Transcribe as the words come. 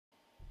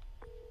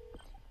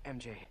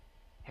MJ,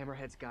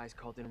 Hammerhead's guys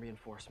called in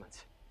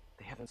reinforcements.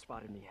 They haven't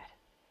spotted me yet.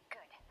 Good.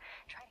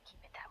 Try to keep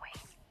it that way.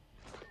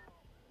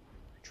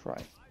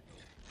 Try.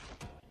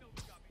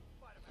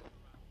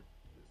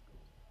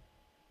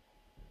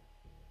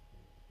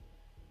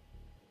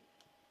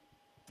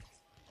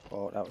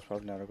 Oh, that was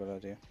probably not a good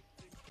idea.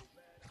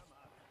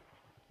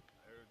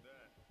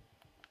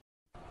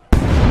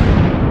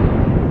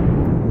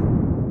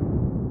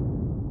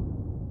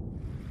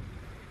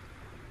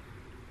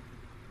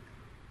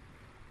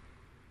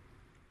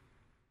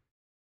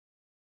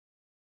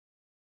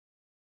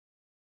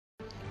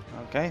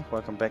 Okay,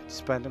 welcome back to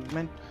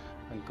Spiderman.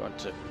 I'm going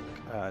to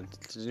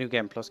the new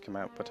game plus came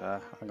out, but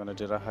I'm going to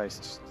do the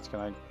heist. Can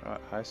I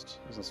heist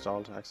is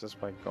installed access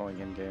by going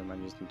in game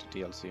and using the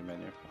DLC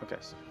menu. Okay,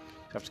 so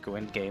you have to go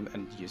in game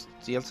and use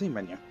the DLC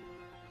menu.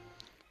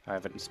 I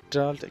have it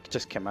installed. It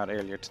just came out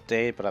earlier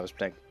today, but I was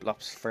playing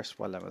Blops first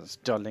while I was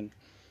installing.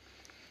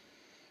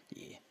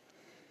 Yeah.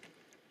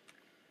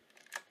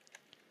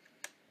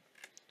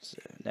 So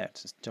now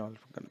it's installed.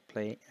 We're going to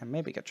play and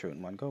maybe get through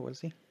in one go. We'll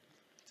see.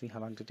 See how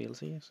long the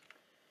DLC is.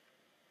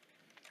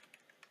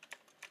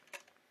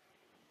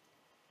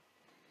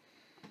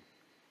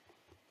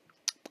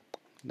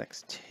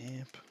 Next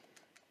tab.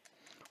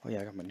 Oh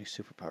yeah, I got my new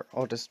superpower.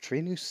 Oh, there's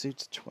 3 new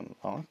suits to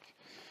unlock.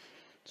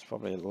 There's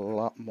probably a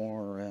lot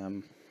more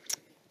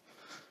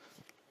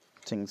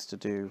things to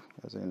do,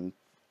 as in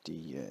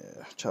the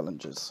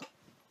challenges.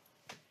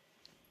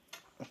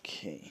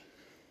 Okay.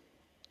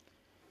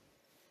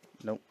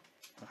 Nope.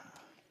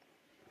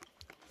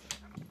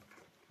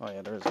 Oh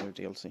yeah, there is a new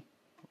DLC.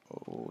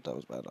 Oh, that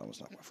was bad. I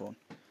almost knocked my phone.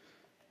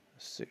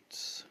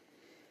 Suits.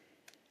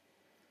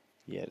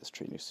 Yeah, there's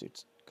 3 new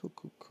suits. Cool,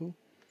 cool, cool.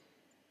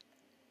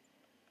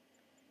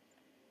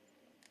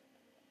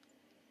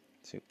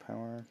 Suit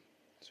power,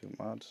 suit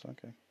mods,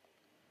 okay.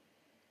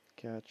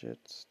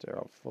 Gadgets, they're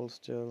all full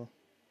still.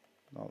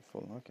 All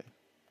full, okay.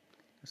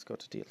 Let's go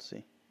to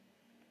DLC.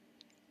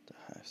 The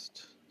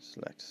Heist.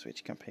 Select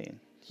switch campaign.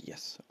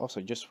 Yes. Also,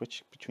 just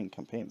switch between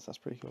campaigns, that's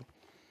pretty cool.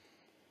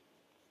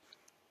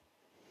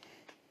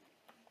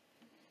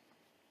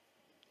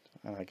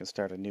 And I can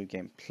start a new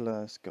game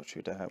plus, go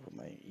through that with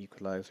my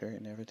equalizer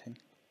and everything.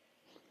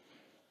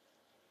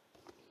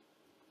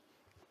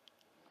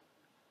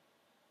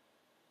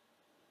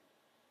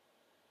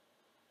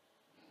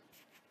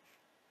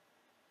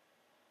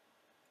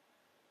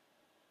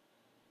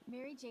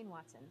 Mary Jane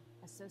Watson,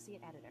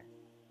 Associate Editor.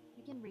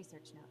 Begin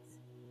research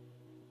notes.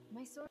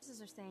 My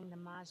sources are saying the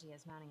Maggia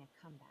is mounting a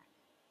comeback.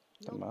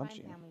 The old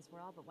crime families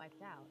were all but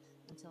wiped out,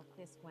 until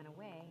Fisk went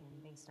away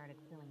and they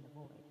started filling the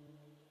void.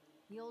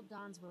 The old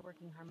Dons were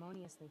working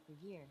harmoniously for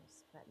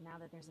years, but now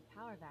that there's a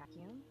power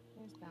vacuum,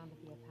 there's bound to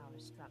be a power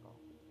struggle.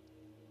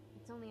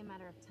 It's only a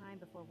matter of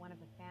time before one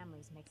of the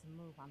families makes a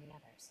move on the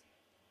others.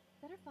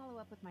 Better follow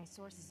up with my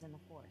sources in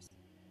the force.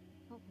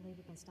 Hopefully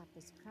we can stop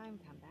this crime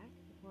comeback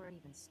before it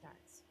even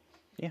starts.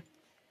 Yeah.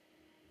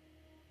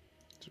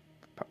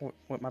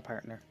 With my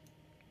partner.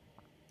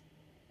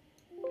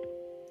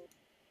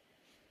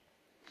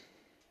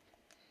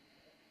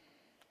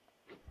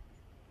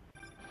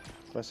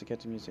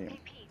 Investigate the museum. Hey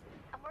Pete,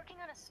 I'm working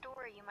on a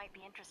story you might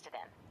be interested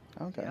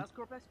in. Okay. The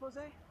Oscorp expose?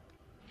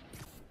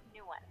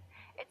 New one.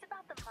 It's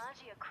about the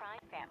Maggia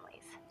crime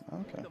families.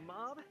 Okay. The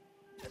mob?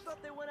 I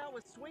thought they went out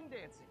with swing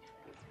dancing.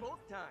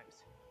 Both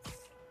times.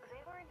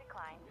 They were in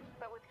decline,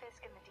 but with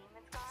Fisk and the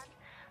demons gone,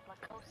 La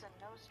Cosa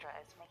Nostra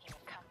is making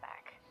a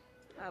comeback.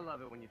 I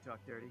love it when you talk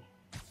dirty.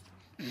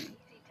 Easy,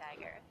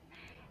 Tiger.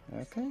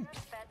 Okay.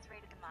 The feds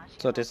raided the Maggia.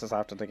 So this is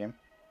after the game.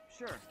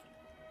 Sure.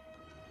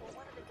 Well,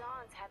 one of the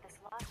Dons had this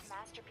lost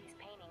masterpiece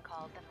painting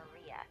called the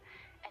Maria,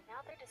 and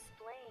now they're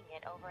displaying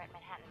it over at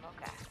Manhattan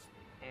Mocha.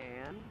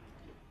 And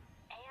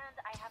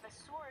I have a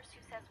source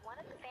who says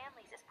one of the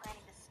families is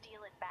planning to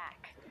steal it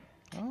back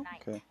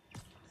tonight. Okay.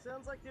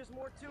 sounds like there's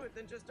more to it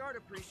than just art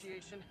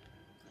appreciation.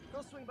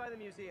 Go swing by the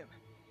museum.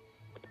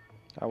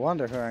 I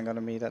wonder who I'm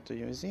gonna meet at the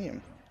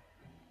museum.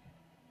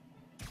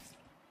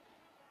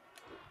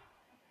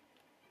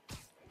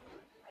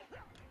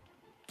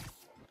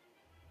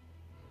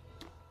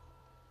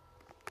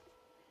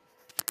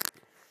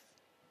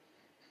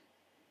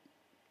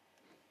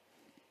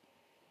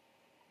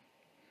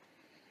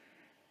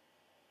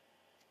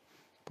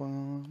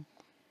 Boom.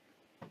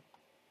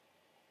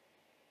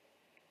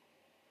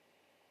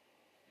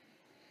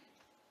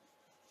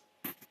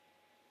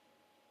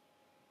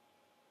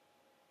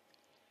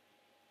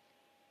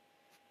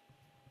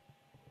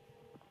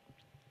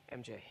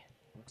 MJ,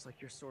 looks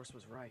like your source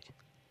was right.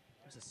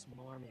 There's a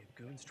small army of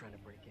goons trying to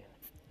break in.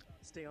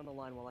 Stay on the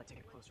line while I take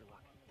a closer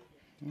look.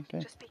 Okay.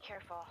 Just be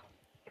careful.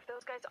 If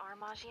those guys are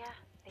Maggia,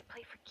 they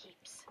play for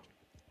keeps.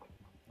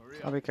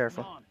 Maria, I'll be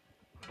careful. Come on.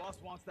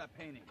 Boss wants that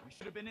painting. We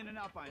should have been in and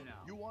out by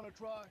now. You want to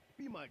try?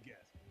 Be my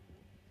guest.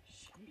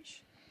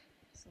 Sheesh.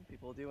 Some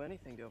people do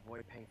anything to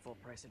avoid paying full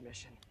price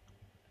admission.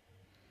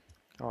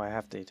 Oh, I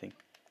have dating.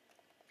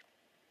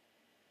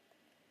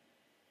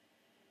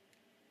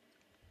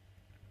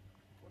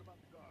 What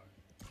about the guards?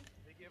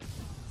 They give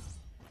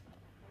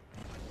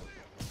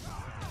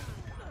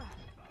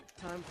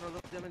Time for a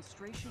little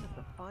demonstration of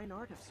the fine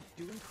art of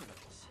subduing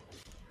criminals.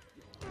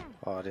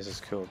 Oh, this is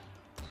cool.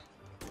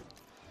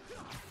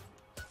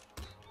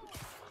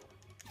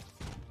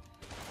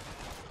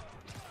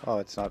 Oh,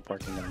 it's not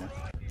working anymore.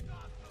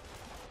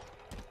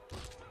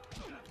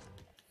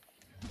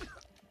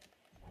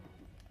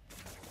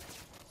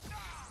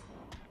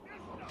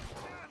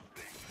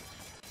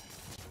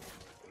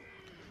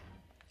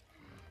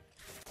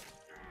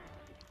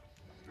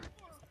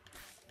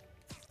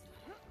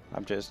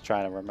 I'm just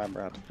trying to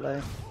remember how to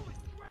play.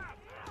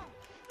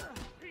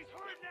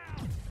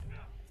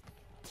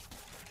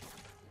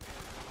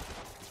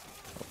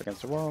 Up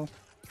against the wall.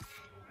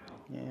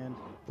 And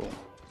boom.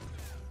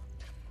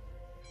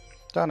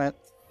 Done it.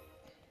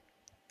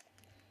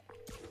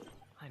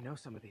 I know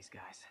some of these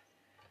guys.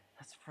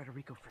 That's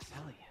Federico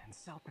Fratelli and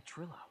Sal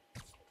Petrillo.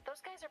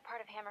 Those guys are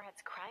part of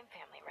Hammerhead's crime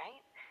family,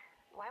 right?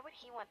 Why would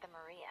he want the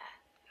Maria?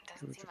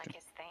 Doesn't seem like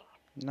his thing.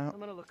 No. I'm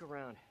gonna look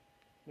around.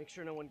 Make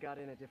sure no one got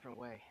in a different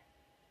way.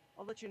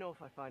 I'll let you know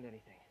if I find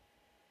anything.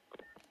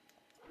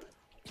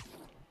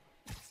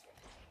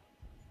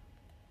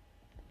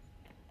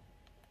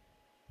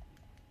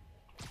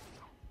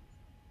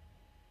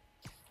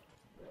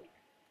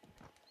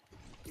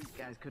 These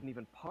guys couldn't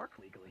even park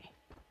legally.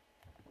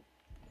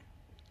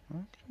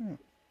 Okay.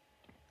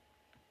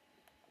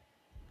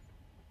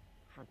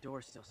 Front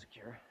door's still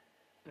secure.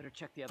 Better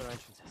check the other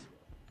entrances.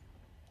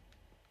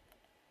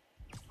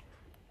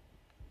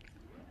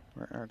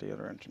 Where are the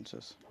other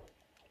entrances?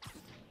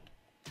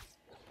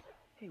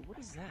 Hey, what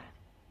is that?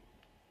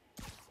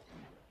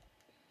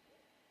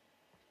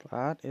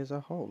 That is a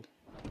hole.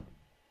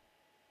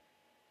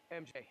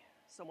 MJ,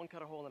 someone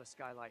cut a hole in a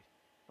skylight.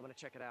 I'm gonna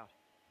check it out.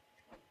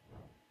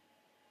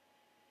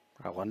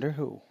 I wonder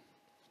who.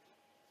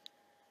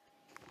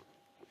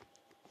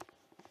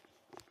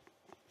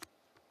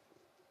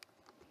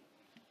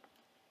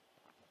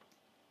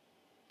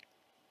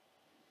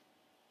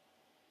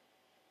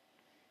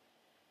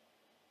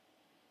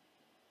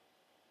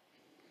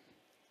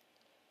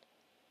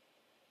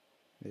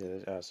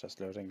 Yeah, it's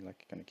just loading,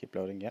 like gonna keep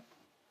loading, yeah.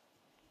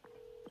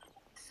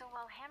 So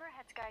while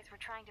Hammerhead's guys were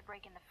trying to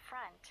break in the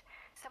front,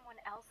 someone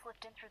else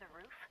slipped in through the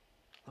roof?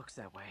 Looks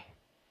that way.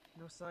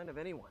 No sign of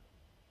anyone.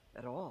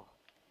 At all.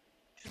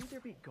 Shouldn't there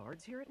be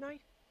guards here at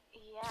night?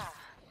 Yeah,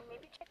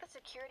 maybe check the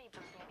security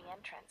booth near the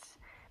entrance.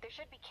 There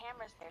should be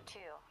cameras there too.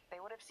 They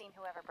would have seen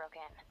whoever broke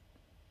in.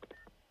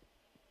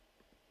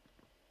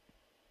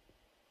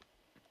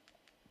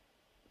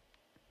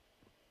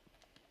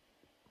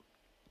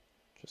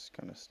 Just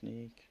gonna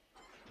sneak.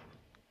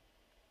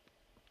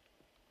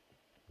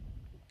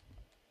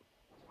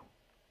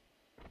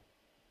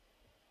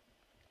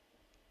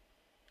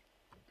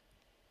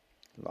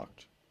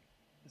 Locked.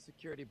 The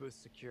security booth's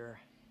secure.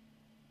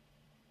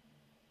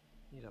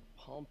 Need a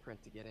palm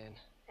print to get in.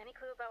 Any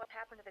clue about what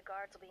happened to the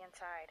guards will be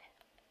inside.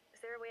 Is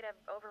there a way to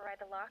override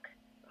the lock?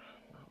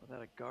 Not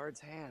without a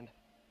guard's hand.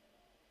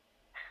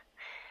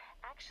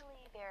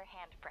 Actually, their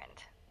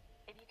handprint.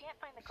 If you can't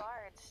find the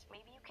guards,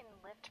 maybe you can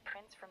lift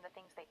prints from the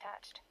things they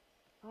touched.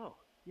 Oh,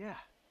 yeah,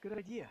 good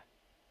idea.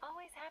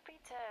 Always happy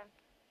to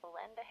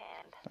lend a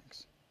hand.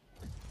 Thanks.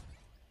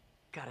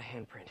 Got a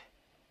handprint.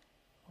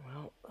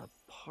 Well, a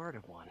part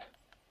of one.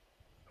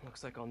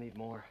 Looks like I'll need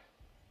more.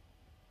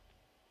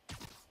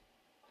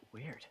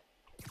 Weird.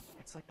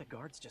 It's like the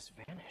guards just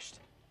vanished.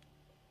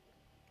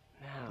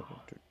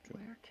 Now,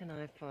 where can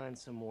I find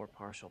some more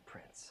partial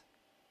prints?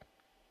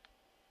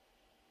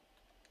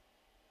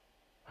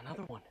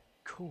 Another one.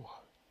 Cool.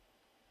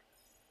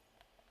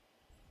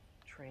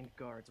 Trained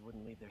guards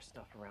wouldn't leave their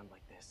stuff around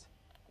like this.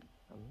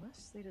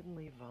 Unless they didn't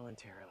leave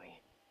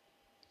voluntarily.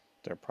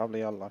 They're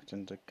probably all locked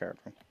in the guard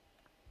room.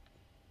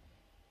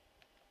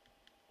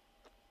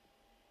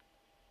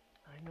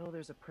 I know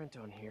there's a print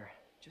on here.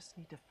 Just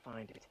need to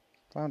find it.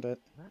 Found it.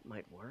 That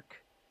might work.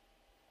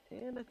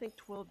 And I think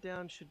 12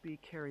 down should be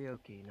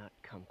karaoke, not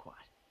kumquat.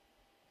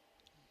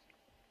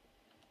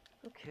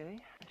 Okay,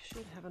 I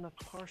should have enough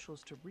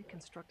partials to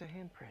reconstruct a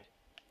handprint.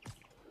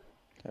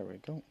 There we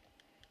go.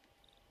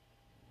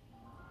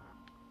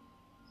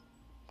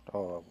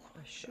 Oh,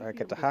 I should I be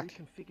get the able hack.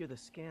 to reconfigure the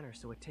scanner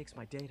so it takes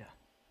my data.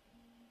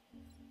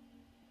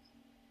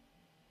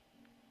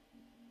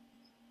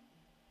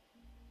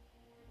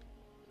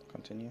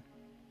 Continue.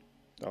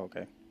 Oh,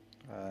 okay.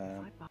 If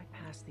I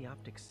bypass the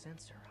optics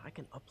sensor, I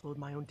can upload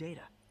my own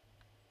data.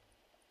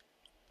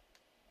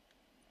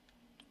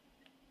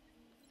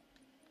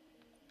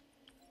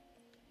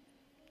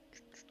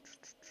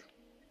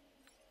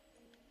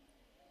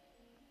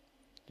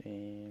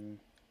 Damn.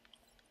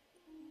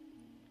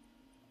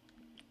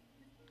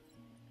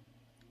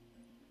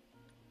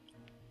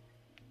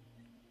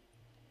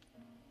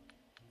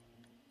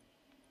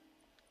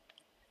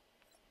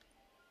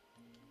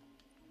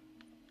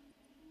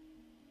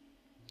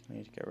 I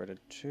need to get rid of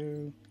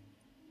 2.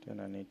 Then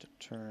I need to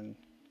turn.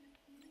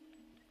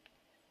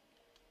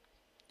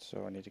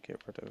 So I need to get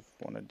rid of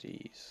one of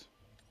these.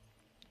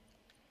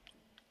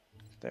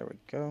 There we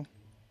go.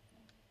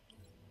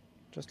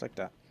 Just like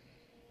that.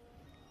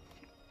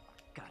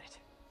 Got it.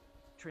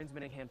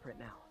 Transmitting handprint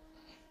now.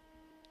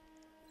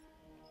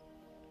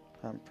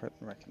 Handprint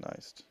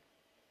recognized.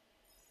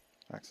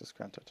 Access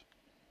granted.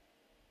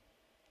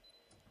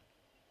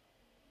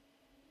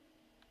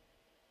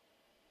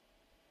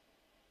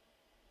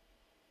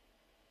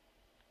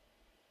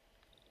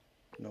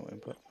 No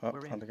input. Oh, We're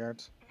in. found the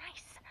guards.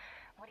 Nice.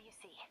 What do you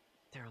see?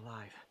 They're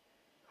alive.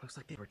 Looks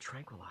like they were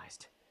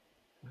tranquilized.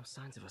 No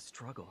signs of a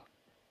struggle.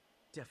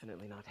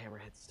 Definitely not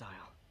Hammerhead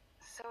style.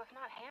 So if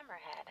not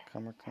Hammerhead,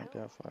 Camera can't who?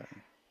 get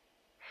firing.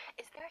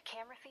 Is there a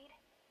camera feed?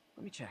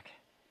 Let me check.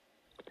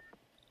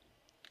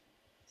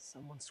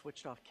 Someone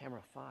switched off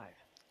camera 5.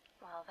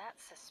 Well,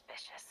 that's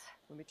suspicious.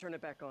 Let me turn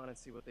it back on and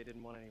see what they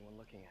didn't want anyone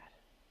looking at.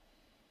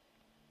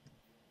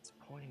 It's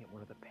pointing at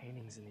one of the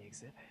paintings in the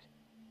exhibit.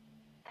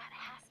 That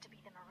has to be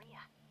the Maria.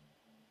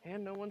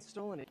 And no one's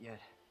stolen it yet.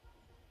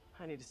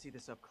 I need to see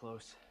this up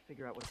close,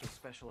 figure out what's so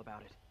special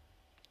about it.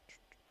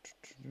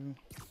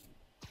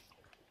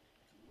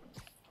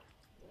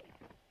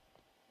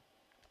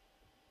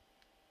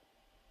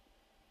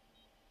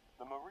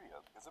 The Maria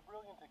is a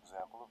brilliant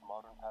example of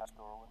modern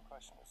pastoral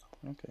impressionism.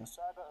 Okay. The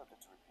saga of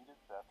its repeated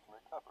theft and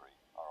recovery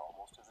are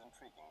almost as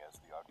intriguing as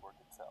the artwork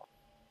itself.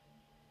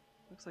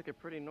 Looks like a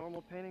pretty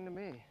normal painting to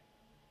me.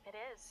 It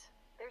is.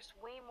 There's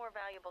way more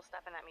valuable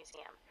stuff in that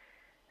museum.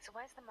 So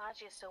why is the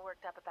Maggia so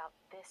worked up about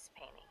this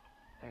painting?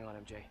 Hang on,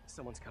 MJ.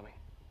 Someone's coming.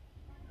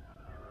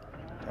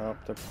 Oh,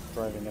 they're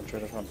driving in through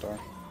the front door.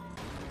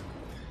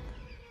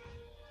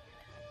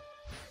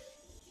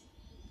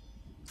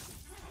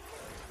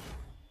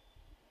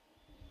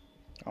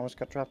 Almost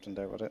got trapped in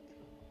there with it.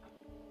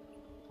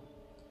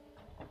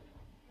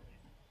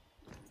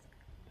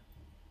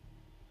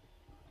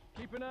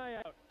 Keep an eye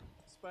out.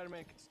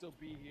 Spider-Man could still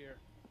be here.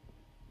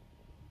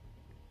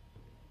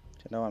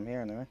 Do you know I'm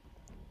here anyway?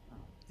 Oh,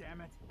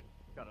 damn it.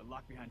 Got a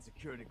lock behind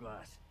security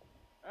glass.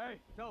 Hey,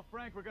 tell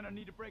Frank we're gonna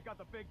need to break out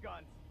the big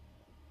guns.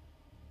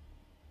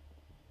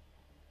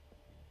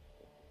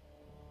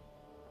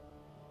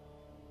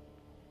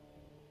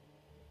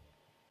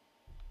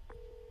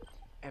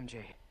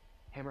 MJ,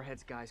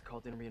 Hammerhead's guys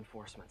called in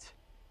reinforcements.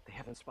 They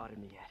haven't spotted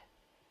me yet.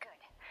 Good.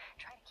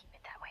 Try to keep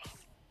it that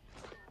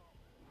way.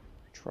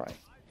 Try.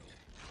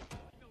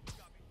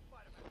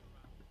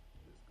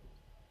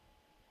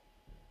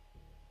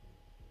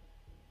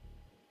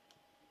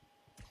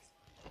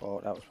 Oh,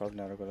 that was probably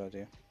not a good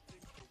idea.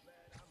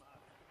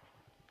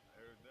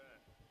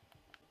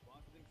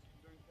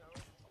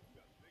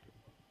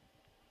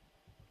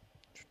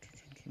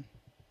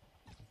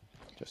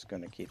 Just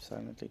gonna keep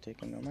silently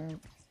taking them out.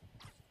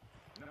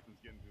 Nothing's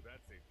getting through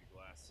that safety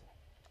glass.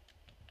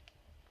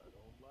 I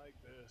don't like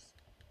this.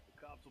 The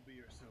cops will be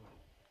here soon.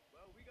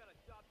 Well, we got a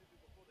job to do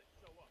before they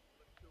show up.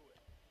 Let's do it.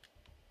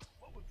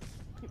 What was this?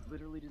 You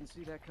literally didn't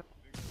see that coming.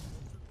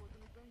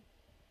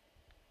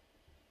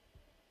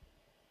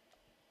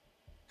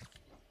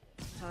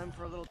 Time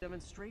for a little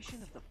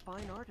demonstration of the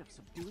fine art of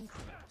subduing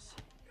criminals.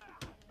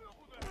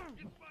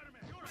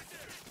 Spider-Man, you're right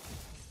there.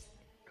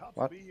 Cops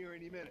What? will be here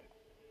any minute.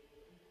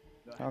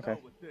 The Okay.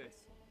 hell with this.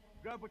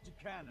 Grab what you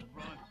can and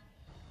run.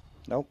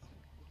 Nope.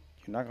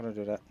 You're not gonna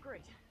do that.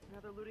 Great. Now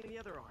they're looting the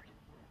other art.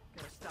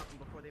 Gotta stop them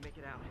before they make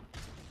it out.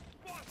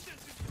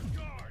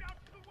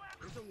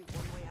 There's only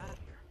one way out of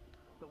here.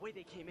 The way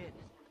they came in.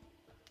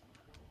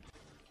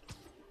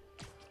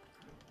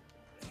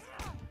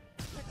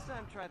 Next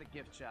time, try the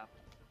gift shop.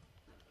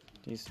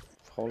 He's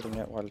holding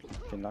it while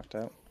being knocked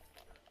out.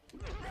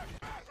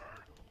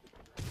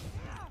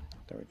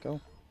 There we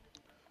go.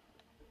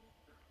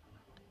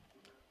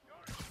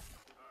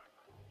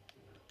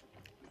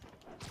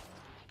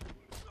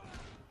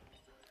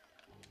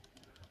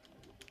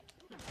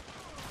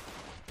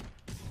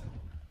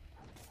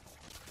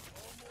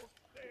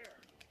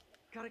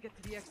 Gotta get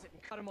to the exit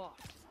and cut him off.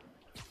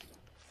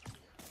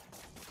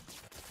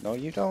 No,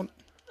 you don't.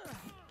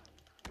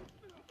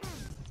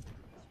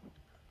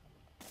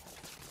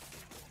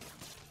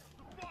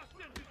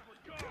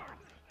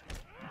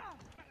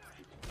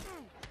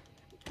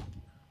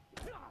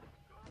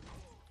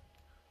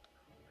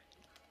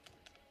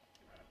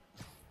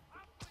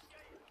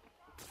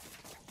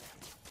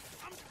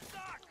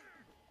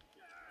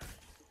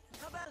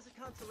 How about as a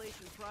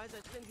consolation prize,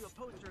 I send you a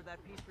poster of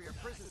that piece for your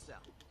prison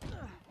cell?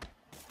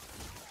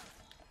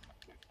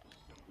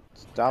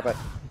 Stop it.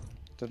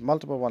 There's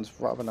multiple ones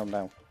robbing them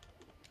now.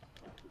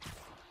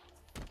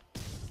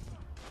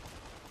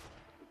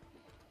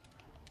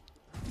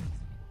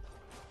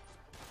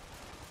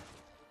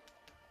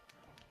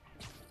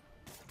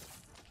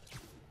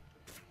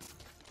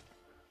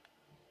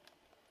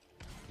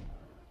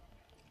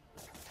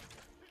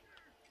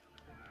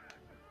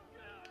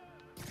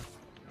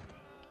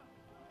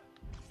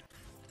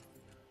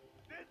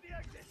 There's the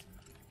exit.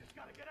 You just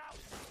gotta get out.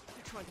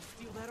 They're trying to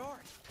steal that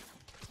art.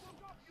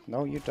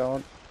 No, you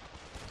don't.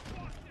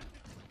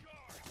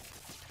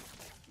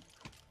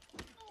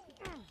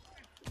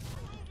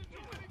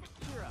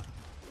 Cheer up.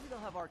 Maybe they'll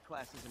have art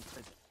classes in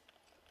prison.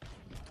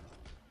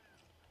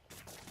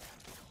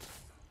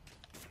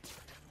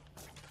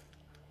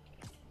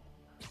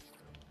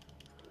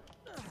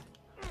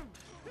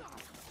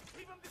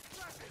 Keep him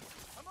distracted.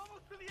 I'm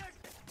almost to the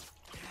exit.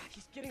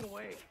 He's getting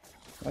away.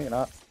 No, you're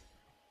not.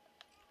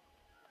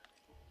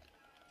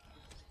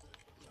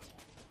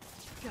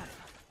 Got it.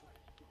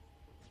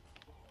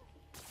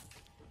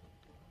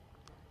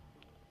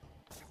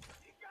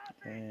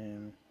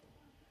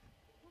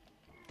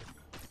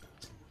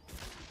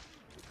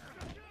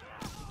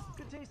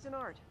 Good taste in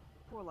art.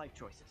 Poor life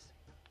choices.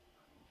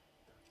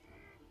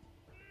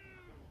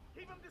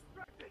 Keep him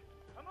distracted.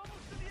 I'm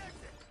almost to the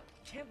exit.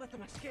 Can't let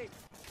them escape.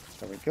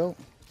 There we go.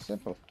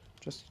 Simple.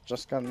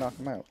 Just gotta knock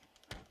him out.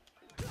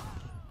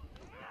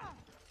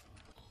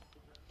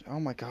 Oh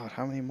my god,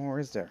 how many more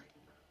is there?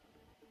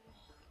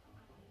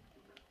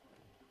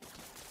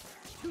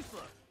 Too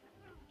slow.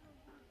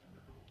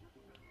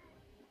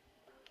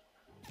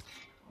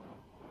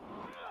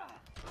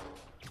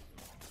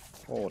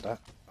 Oh, that.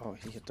 Oh,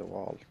 he hit the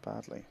wall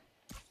badly.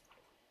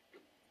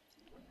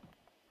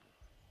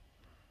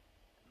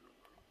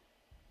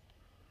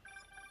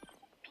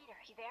 Peter,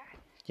 you there?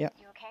 Yeah.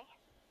 You okay?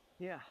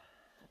 Yeah,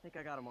 I think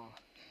I got them all.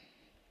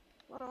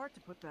 A lot of art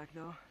to put back,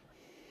 though.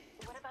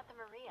 What about the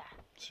Maria?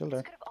 Still This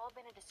there. could have all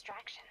been a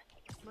distraction.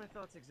 My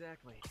thoughts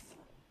exactly.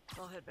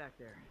 I'll head back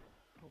there.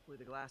 Hopefully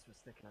the glass was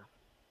thick enough.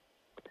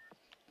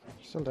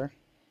 Still there.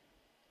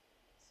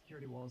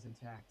 Security wall's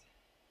intact.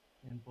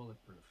 And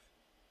bulletproof.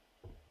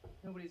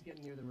 Nobody's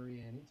getting near the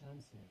Maria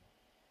anytime soon.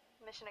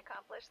 Mission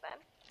accomplished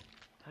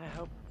then? I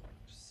hope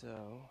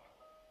so.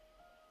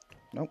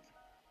 Nope.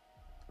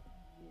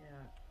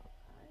 Yeah,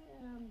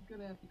 I am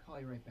gonna have to call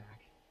you right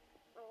back.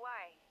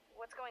 Why?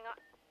 What's going on?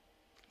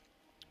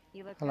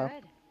 You look Hello.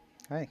 good.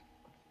 Hey.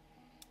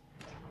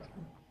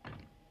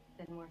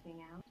 Been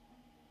working out.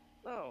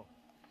 Oh.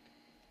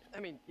 I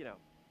mean, you know,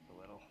 a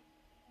little.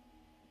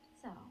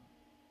 So,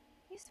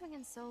 you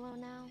swinging solo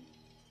now?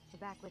 Or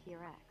back with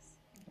your ex?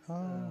 A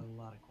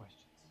lot of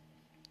questions.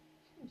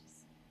 I'm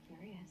just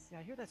curious. Yeah,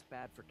 I hear that's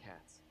bad for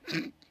cats. How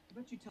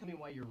about you tell me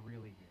why you're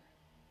really here?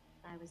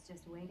 I was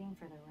just waiting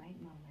for the right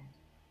moment.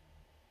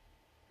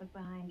 Look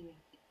behind you.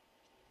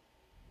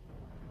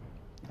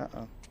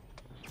 Uh-oh.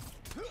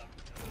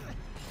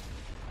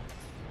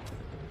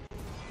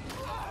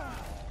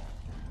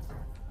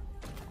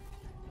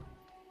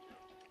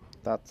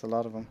 That's a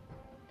lot of them.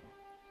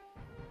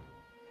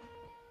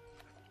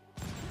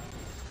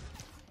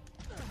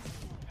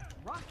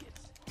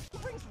 Rockets! Who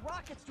brings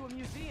rockets to a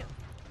museum?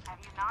 Have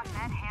you not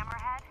met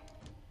Hammerhead?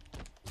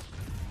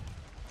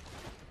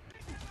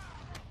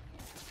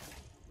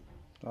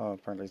 Oh,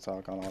 apparently it's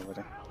all gone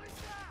already.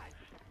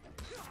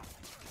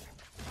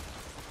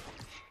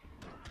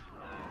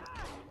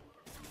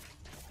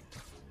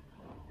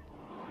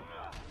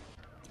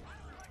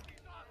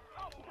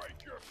 I'll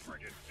break your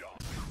friggin' jaw.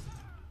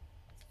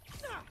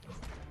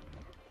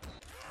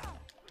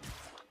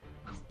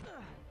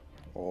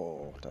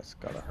 Oh, that's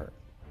gotta hurt.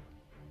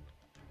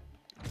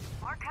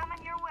 We're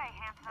coming your way,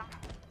 handsome.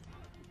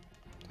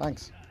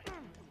 Thanks.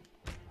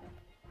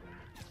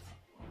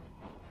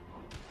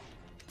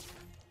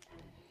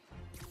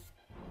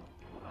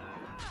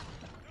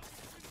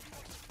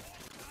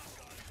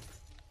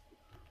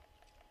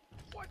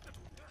 What the?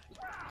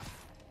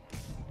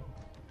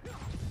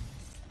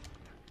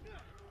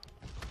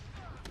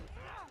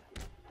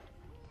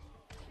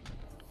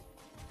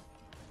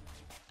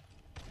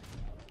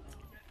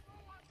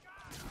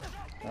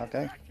 Okay.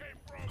 I'm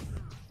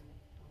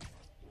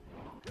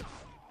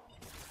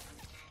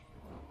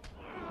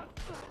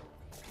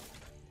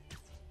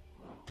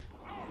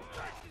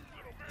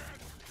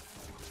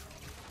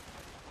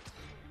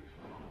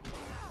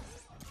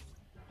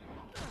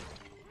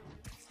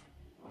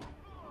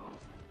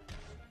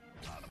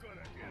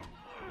gonna get.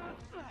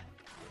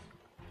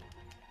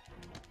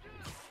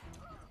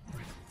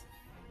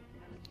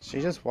 She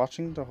just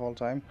watching the whole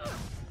time.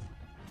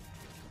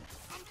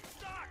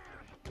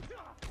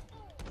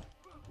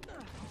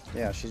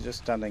 Yeah, she's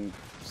just standing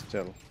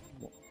still.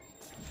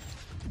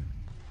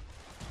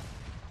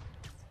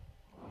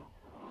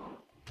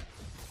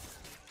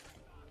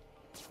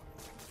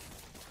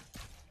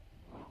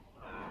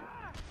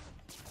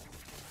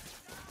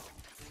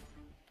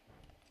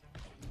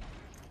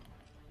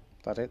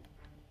 That it?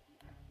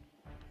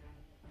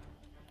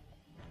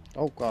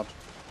 Oh god.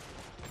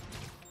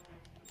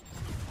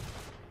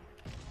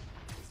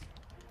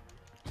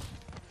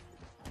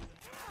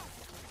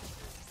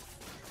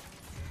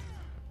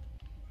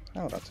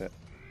 Oh, that's it.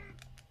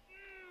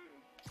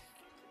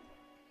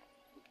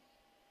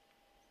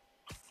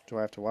 Do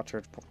I have to watch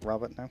her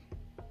rob it now?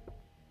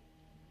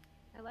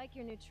 I like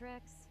your new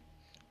tricks.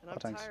 And Oh, I'm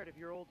thanks. tired of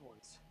your old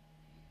ones.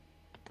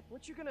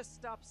 Weren't you gonna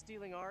stop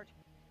stealing art?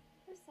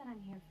 Who said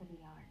I'm here for the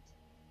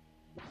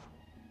art?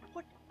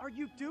 What are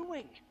you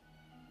doing?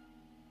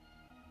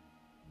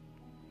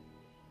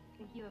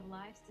 Think you have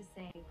lives to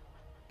save.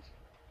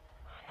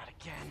 Not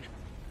again.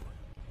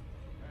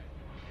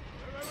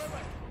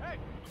 Hey!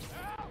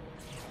 Help!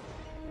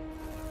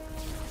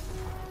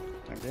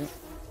 Thank you.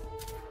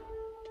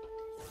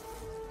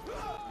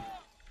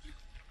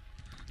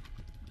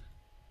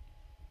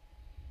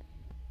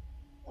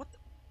 What the?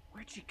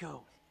 Where'd she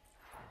go?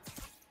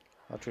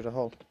 Out through the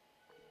hole.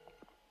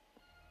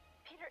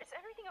 Peter, is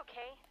everything everything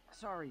okay?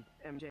 Sorry,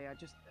 MJ, I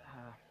just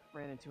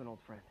ran into an old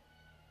friend.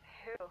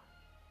 Who?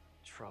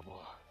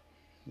 Trouble.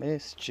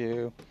 Missed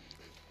you.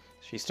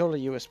 She stole a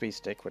USB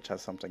stick which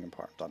has something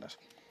important on it.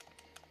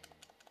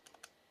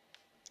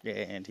 Yeah,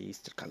 and he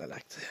still kinda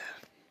liked it.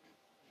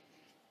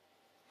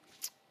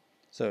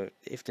 So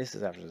if this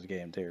is after the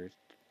game, they're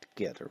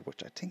together,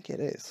 which I think it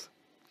is.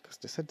 Because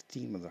they said the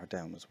demons are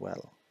down as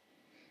well.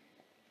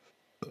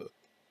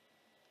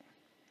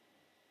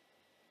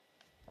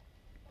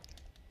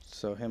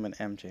 So him and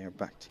MJ are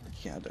back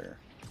together.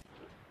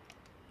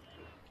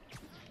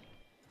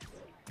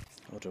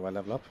 Oh, do I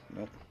level up?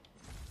 Nope.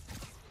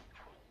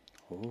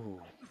 Oh,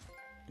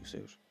 new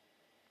suit.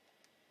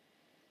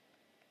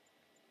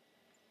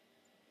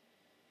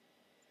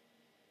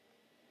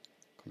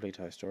 Complete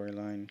high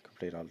storyline.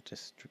 Complete all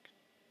district.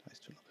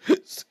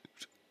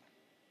 Suit.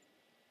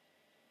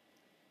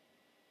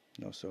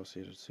 No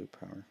associated suit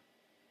power.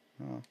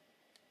 Oh.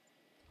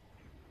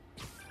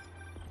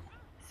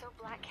 So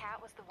Black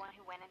Cat was the one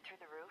who went in through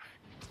the roof?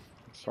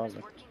 She Probably.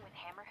 was working with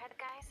Hammerhead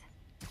guys?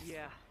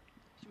 Yeah,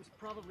 she was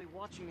probably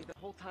watching me the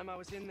whole time I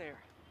was in there.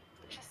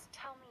 Just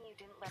tell me you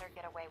didn't let her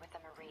get away with the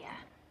Maria.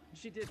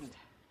 She didn't.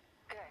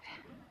 Good.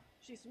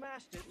 She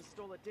smashed it and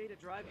stole a data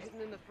drive hidden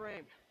in the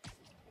frame.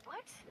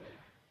 What?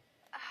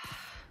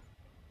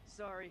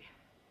 Sorry.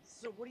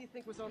 So what do you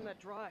think was on that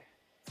drive?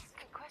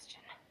 Good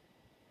question.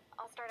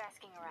 I'll start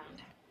asking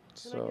around.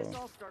 Then I guess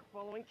I'll start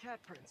following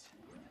cat prints.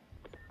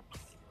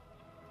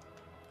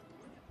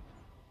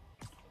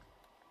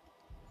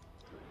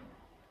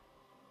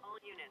 All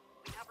units,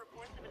 we have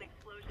reports of an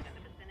explosion in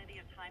the vicinity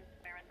of Times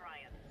Square and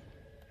Bryant.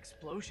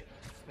 Explosion.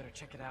 Better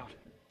check it out.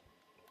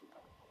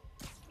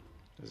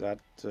 Is that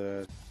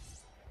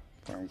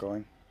where I'm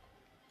going?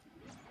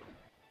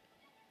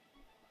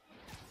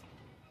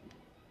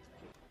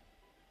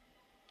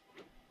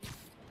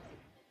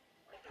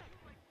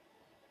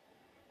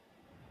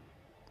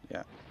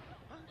 Yeah.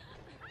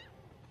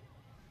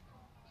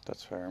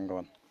 That's where I'm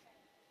going.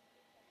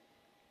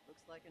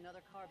 Looks like another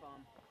car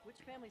bomb. Which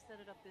family set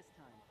it up this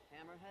time?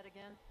 Hammerhead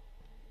again?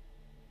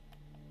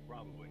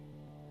 Probably.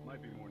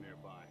 Might be more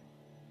nearby.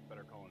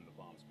 Better call in the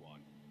bomb squad.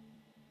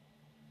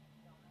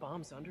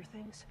 Bombs under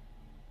things?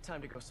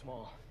 Time to go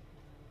small.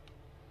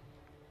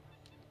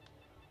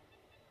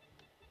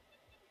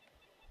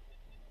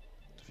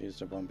 Defuse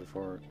the bomb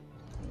before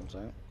it comes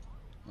out.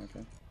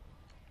 Okay.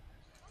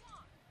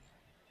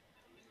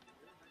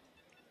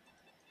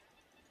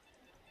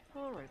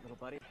 Alright, little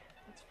buddy.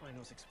 Let's find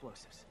those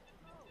explosives.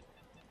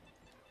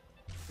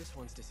 This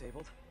one's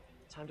disabled.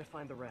 Time to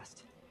find the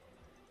rest.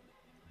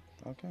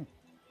 Okay.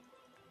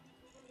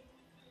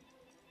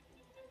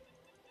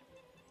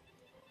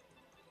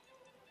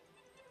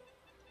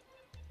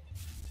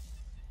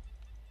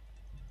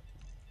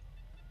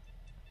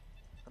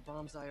 The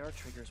bomb's IR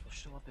triggers will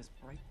show up as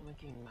bright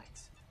blinking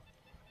lights.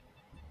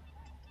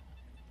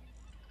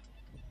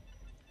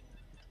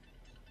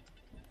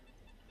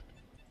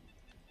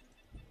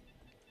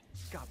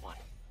 Got one.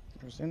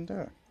 Who's in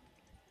there?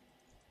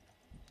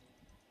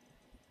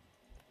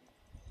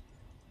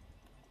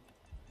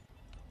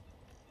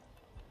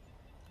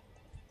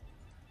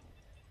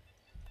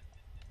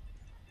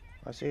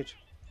 I see it.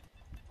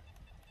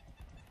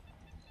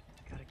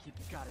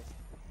 Got it.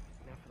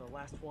 Now for the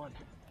last one.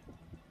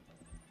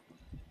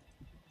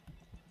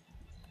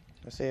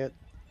 I see it.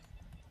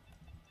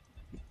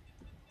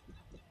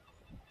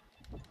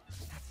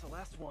 That's the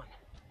last one.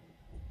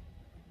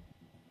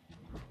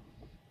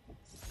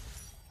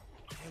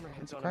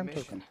 Hammerhead's on a crime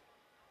mission. token.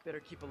 Better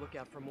keep a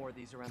lookout for more of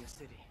these around the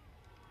city.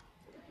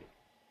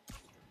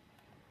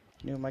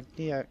 New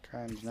Magnia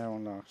crimes now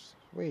unlocked.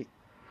 Sweet.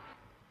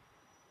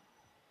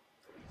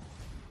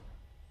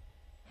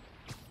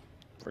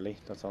 Really?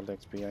 That's all the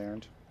XP I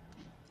earned?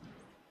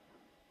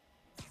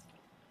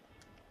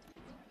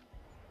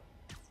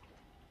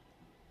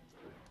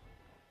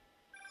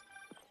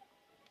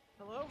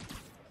 Hello?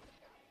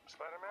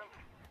 Spiderman,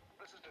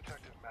 this is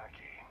Detective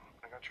Mackey.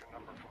 I got your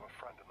number from a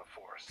friend in the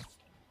force.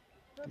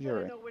 I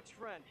Yuri. know which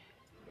friend.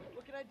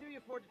 What can I do you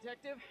for,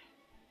 Detective?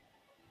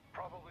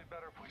 Probably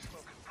better if we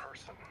spoke in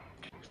person.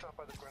 Can you stop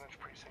by the Greenwich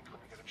precinct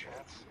when you get a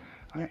chance?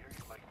 Yeah. I hear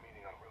you like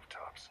meeting on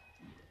rooftops.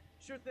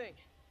 Sure thing.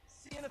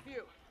 See you in a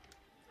few.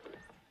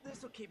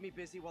 This'll keep me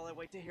busy while I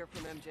wait to hear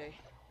from MJ.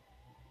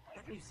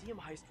 That museum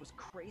heist was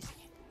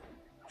crazy.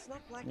 It's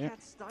not Black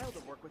Cat's style to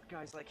work with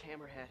guys like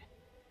Hammerhead.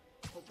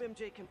 Hope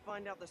MJ can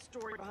find out the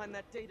story behind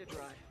that data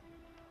drive.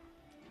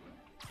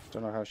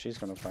 Don't know how she's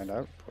gonna find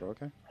out, but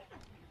okay.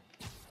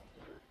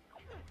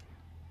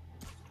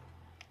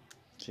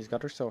 She's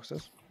got her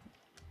sources,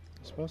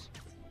 I suppose.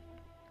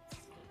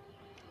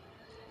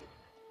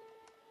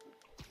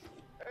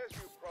 As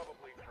you've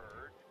probably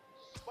heard,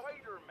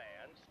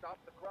 Spider-Man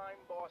stopped the crime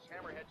boss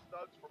Hammerhead's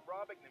thugs from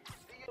robbing the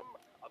Museum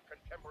of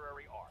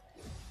Contemporary Art.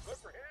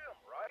 Good for him,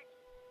 right?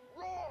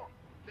 Wrong!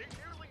 They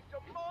nearly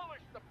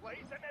demolished the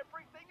place and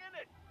everything in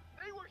it!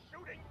 They were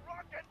shooting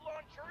rocket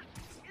launchers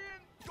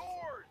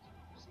indoors!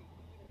 See,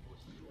 it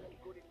was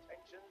good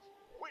intentions,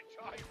 which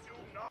I do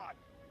not.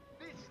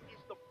 This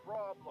is the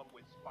problem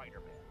with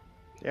Spider-Man.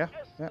 Yeah,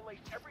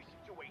 escalate every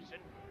situation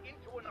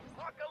into an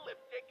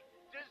apocalyptic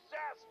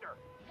disaster.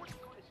 What's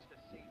good is to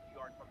save the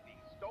art from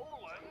being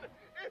stolen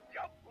if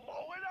you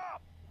blow it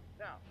up.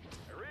 Now,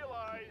 I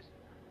realize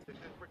this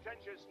is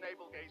pretentious,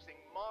 navel-gazing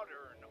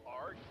modern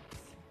art.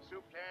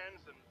 Soup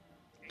cans and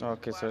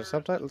okay, so the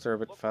subtitles are a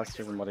bit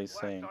faster than what he's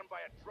saying. on by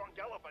a drunk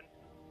elephant.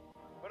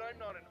 But I'm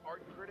not an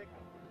art critic.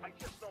 I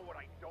just know what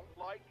I don't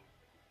like.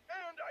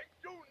 And I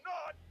do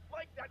not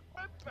like that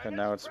web Okay,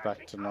 now it's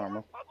back to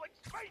normal. public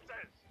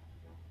spaces.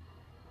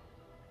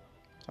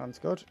 Sounds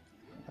good.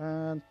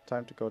 And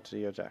time to go to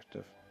the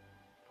objective.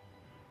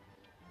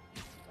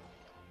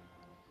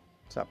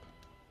 What's up?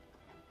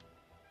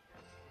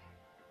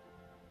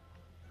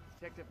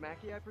 Detective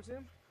Mackey, I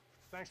presume?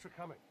 Thanks for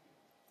coming.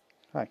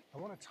 Hi. I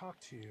want to talk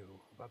to you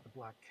about the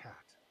Black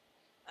Cat.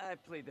 I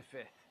plead the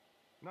fifth.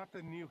 Not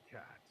the new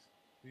cat,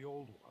 the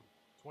old one,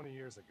 20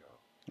 years ago.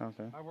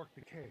 Okay. I worked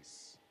the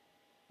case.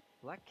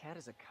 Black Cat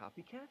is a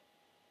copycat?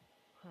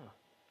 Huh.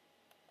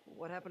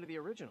 What happened to the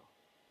original?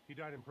 He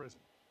died in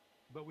prison,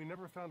 but we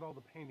never found all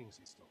the paintings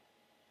he stole.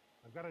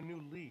 I've got a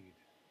new lead,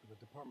 but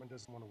the department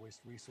doesn't want to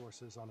waste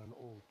resources on an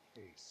old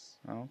case.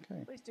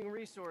 Okay. Wasting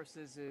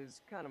resources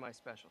is kind of my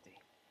specialty.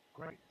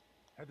 Great.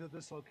 Head to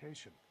this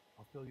location.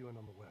 I'll fill you in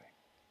on the way.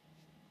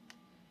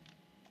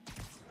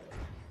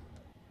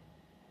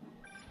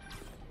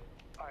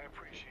 I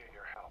appreciate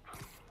your help.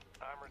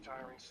 I'm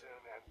retiring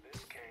soon, and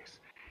this case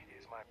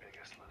is my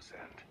biggest loose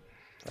end.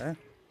 Fair.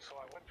 So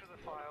I went through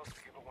the files to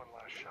give it one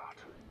last shot.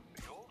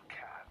 The old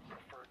cat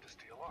preferred to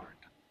steal art.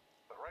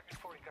 But right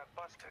before he got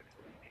busted,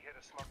 he hit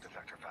a smoke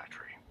detector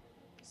factory.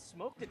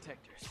 Smoke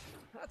detectors?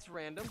 That's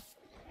random.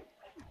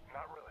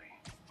 Not really.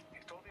 He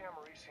stole the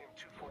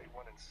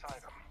Americium-241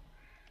 inside him.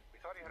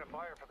 We thought he had a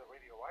buyer for the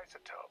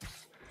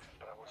radioisotopes,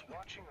 but I was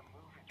watching a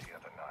movie the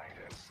other night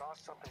and saw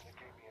something that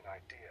gave me an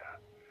idea.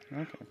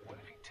 Okay. What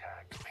if he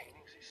tagged the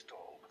paintings he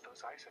stole with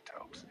those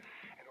isotopes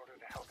in order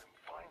to help him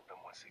find them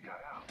once he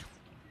got out?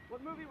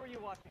 What movie were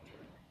you watching?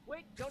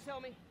 Wait, don't tell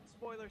me.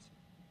 Spoilers.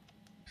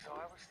 So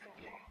I was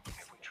thinking,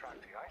 if we track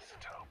the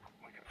isotope,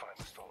 we could find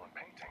the stolen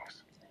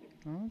paintings.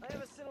 I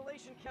have a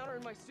scintillation counter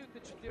in my suit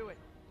that should do it.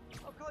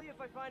 I'll call you if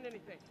I find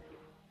anything.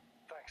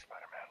 Thanks,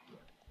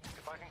 Spider-Man.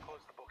 If I can close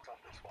the books on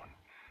this one,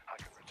 I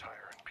can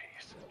retire in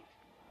peace.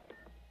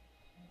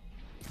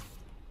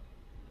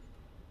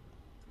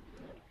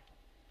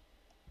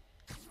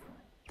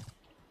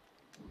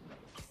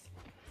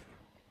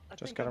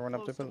 Just gotta run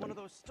up the building. One of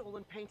those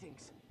stolen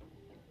paintings.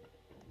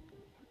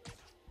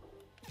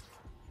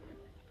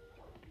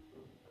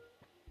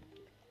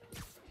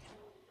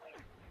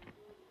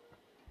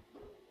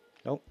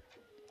 Nope.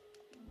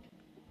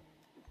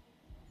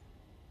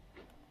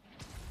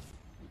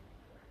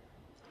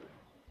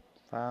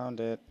 Found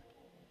it.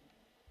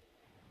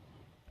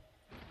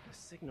 The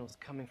signal's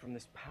coming from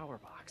this power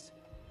box.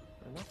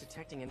 But I'm not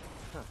detecting an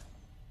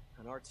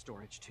art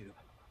storage tube.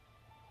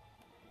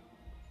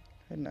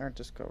 Hidden art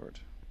discovered.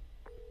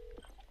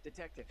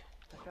 Detective,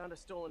 I found a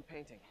stolen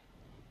painting.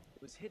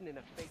 It was hidden in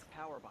a fake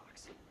power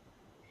box.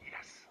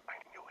 Yes, I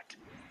knew it.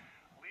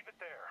 Leave it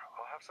there.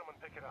 I'll have someone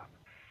pick it up.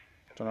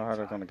 Don't know how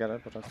they're gonna get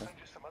it, but I'll okay. send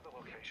you some other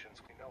locations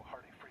we know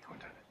Hardy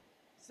frequented.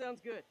 Sounds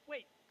good.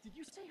 Wait, did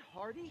you say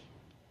Hardy?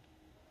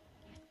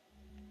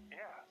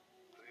 Yeah,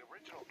 the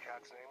original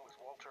cat's name was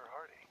Walter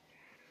Hardy.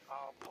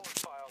 I'll pull his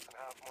files and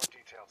have more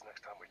details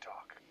next time we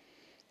talk.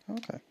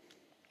 Okay.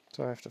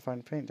 So I have to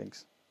find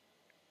paintings.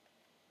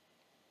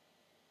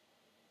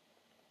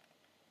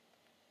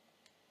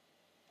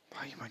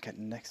 Why am I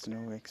getting next to no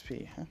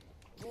XP, huh?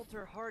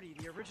 Walter Hardy,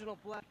 the original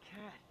Black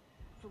Cat.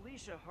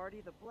 Felicia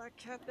Hardy, the Black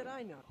Cat that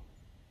I know.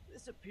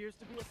 This appears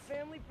to be a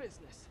family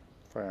business.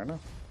 Fair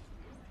enough.